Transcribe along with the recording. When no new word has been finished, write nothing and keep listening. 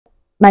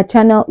My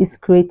channel is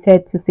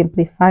created to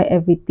simplify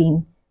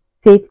everything,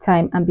 save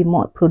time, and be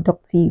more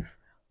productive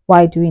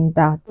while doing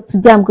that.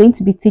 Today, I'm going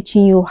to be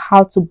teaching you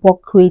how to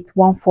bulk create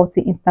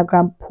 140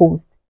 Instagram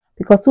posts,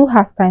 because who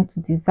has time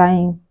to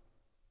design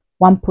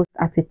one post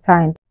at a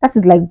time? That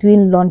is like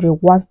doing laundry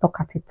one stock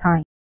at a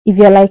time. If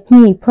you're like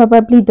me, you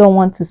probably don't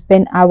want to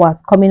spend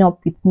hours coming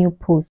up with new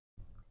posts.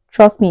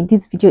 Trust me,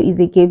 this video is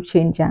a game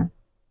changer,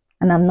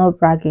 and I'm not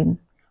bragging.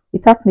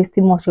 Without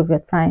wasting much of your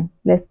time,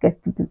 let's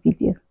get to the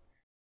video.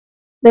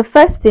 The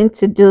first thing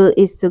to do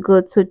is to go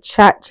to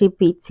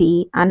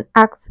ChatGPT and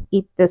ask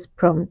it this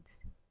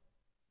prompt.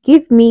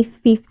 Give me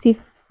 50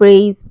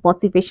 phrase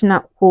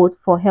motivational quotes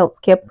for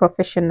healthcare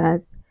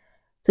professionals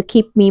to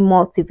keep me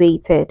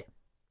motivated.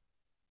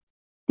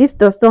 This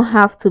does not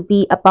have to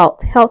be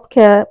about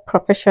healthcare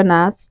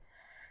professionals.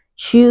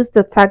 Choose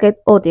the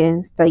target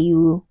audience that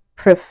you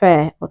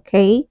prefer,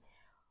 okay?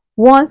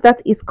 Once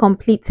that is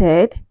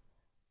completed,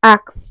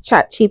 ask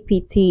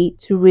ChatGPT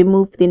to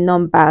remove the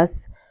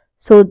numbers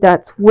so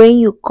that when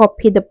you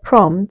copy the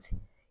prompt,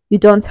 you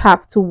don't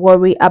have to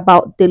worry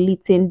about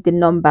deleting the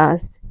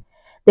numbers.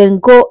 Then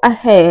go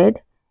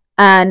ahead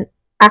and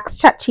ask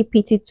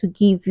ChatGPT to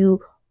give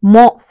you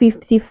more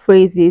 50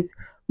 phrases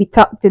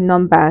without the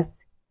numbers.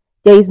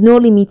 There is no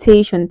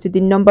limitation to the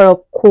number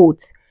of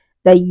quotes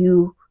that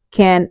you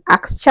can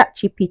ask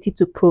ChatGPT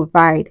to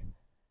provide.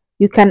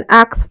 You can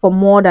ask for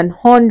more than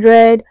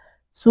 100,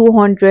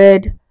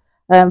 200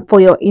 for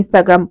your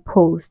Instagram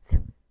posts.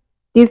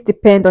 This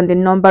depends on the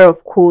number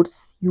of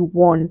quotes you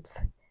want.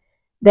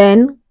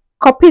 Then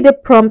copy the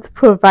prompt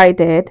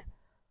provided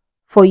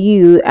for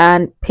you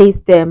and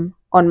paste them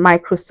on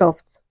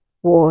Microsoft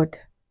Word.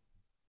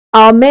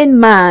 Our main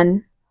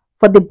man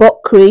for the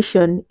bulk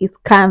creation is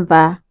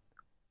Canva.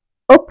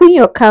 Open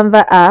your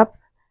Canva app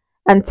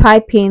and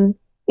type in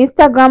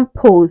Instagram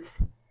posts,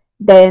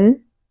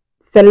 then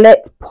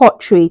select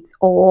portrait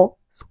or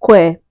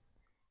square.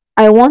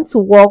 I want to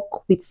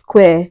work with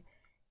square.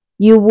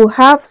 You will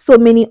have so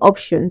many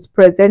options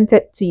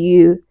presented to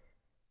you.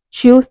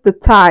 Choose the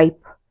type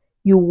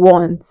you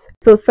want.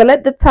 So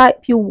select the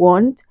type you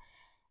want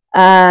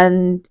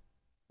and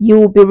you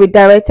will be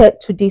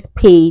redirected to this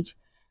page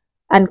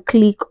and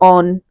click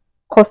on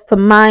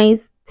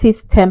customize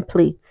this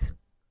template.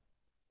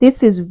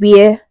 This is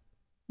where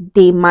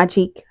the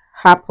magic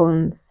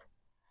happens.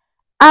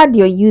 Add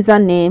your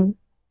username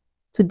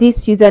to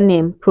this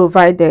username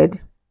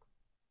provided.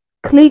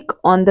 Click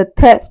on the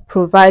text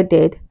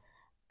provided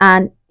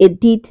and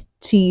edit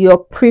to your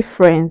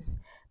preference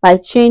by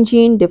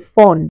changing the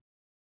font.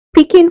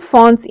 Picking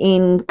fonts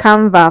in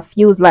Canva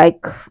feels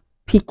like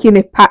picking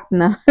a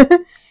partner.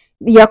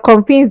 You're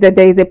convinced that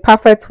there is a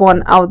perfect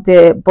one out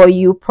there, but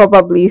you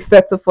probably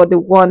settle for the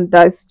one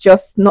that's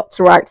just not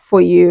right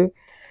for you.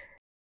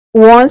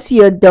 Once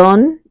you're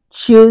done,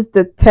 choose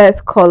the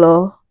text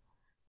color.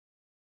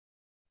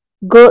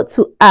 Go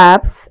to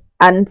apps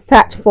and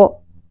search for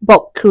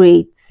bulk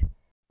create.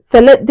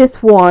 Select this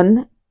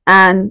one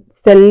and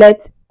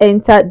select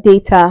enter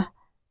data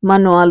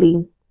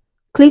manually.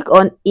 Click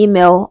on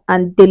email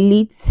and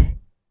delete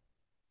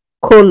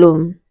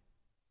column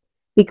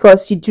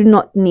because you do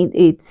not need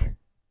it.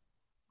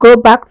 Go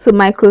back to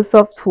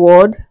Microsoft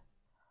Word,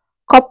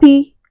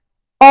 copy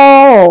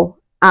all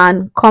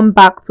and come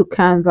back to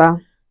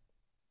Canva.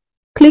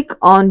 Click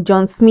on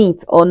John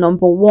Smith or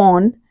number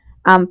 1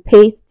 and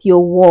paste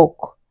your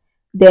work.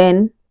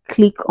 Then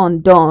click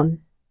on done.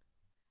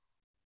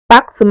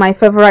 Back to my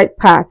favorite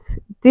part.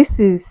 This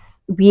is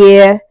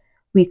where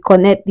we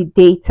connect the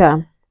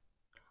data.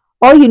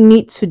 All you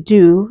need to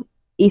do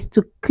is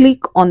to click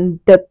on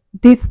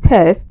this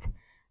text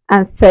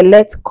and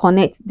select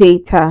connect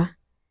data.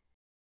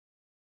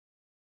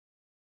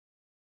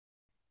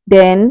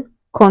 Then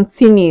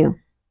continue.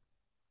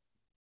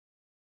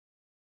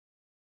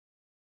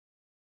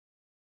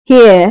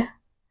 Here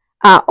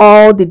are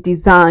all the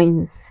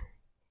designs.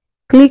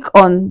 Click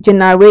on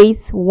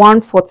generate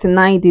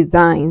 149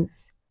 designs.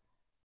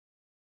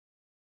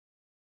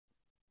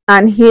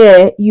 And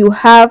here you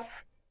have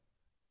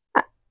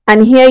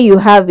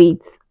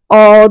it,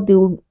 all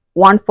the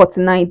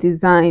 149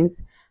 designs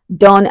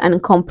done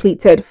and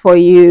completed for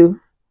you.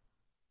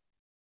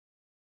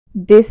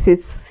 This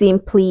is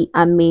simply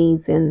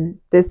amazing.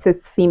 This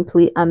is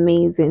simply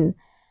amazing.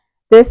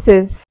 This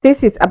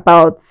is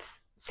about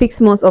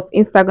 6 months of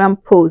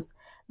Instagram posts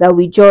that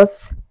we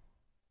just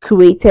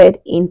created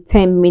in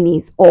 10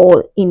 minutes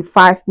or in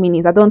 5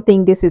 minutes. I don't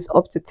think this is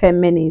up to 10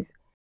 minutes.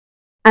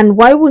 And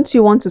why wouldn't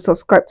you want to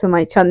subscribe to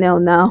my channel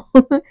now?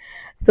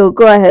 So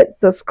go ahead,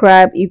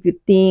 subscribe if you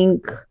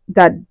think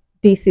that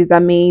this is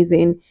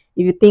amazing.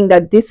 If you think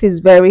that this is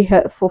very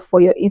helpful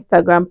for your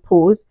Instagram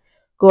post,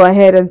 go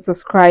ahead and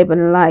subscribe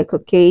and like,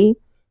 okay?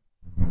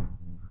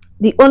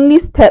 The only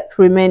step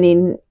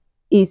remaining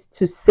is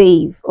to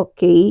save,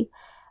 okay?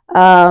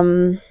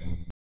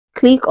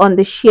 Click on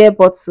the share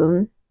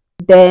button,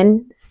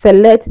 then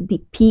select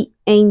the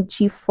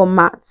PNG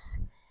format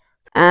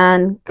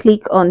and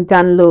click on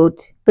download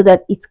so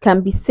that it can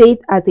be saved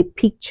as a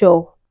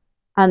picture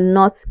and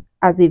not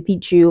as a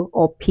video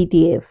or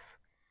PDF.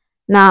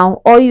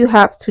 Now all you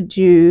have to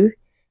do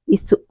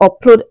is to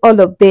upload all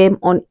of them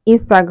on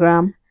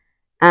Instagram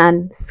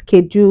and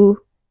schedule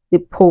the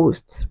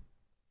post.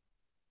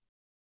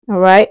 All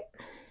right,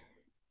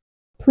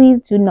 please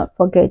do not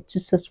forget to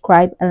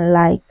subscribe and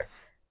like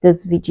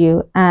this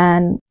video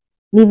and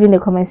leave in the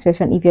comment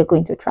section if you're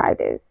going to try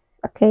this.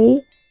 Okay,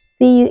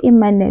 see you in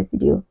my next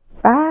video.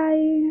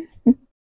 Bye.